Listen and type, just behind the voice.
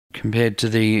compared to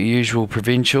the usual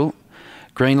provincial.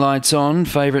 Green lights on.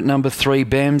 Favourite number 3,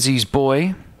 Bamsey's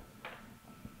Boy.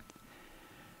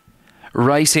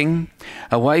 Racing.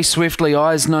 Away swiftly,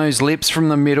 eyes, nose, lips from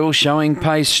the middle, showing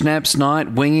pace, Schnapp's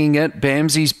Night, winging it.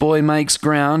 Bamsey's Boy makes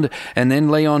ground, and then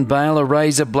Leon Bale, a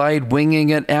razor blade, winging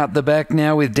it out the back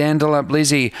now with Dandelup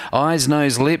Lizzie. Eyes,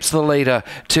 nose, lips the leader,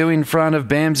 2 in front of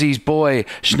Bamsey's Boy.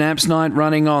 Schnapp's Night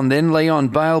running on, then Leon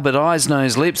Bale, but eyes,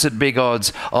 nose, lips at big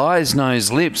odds. Eyes,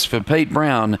 nose, lips for Pete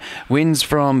Brown. Wins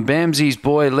from Bamsey's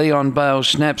Boy, Leon Bale,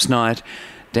 Schnapp's Night.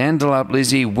 Dandelup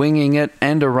Lizzie winging it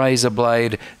and a razor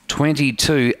blade,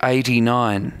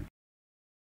 22.89.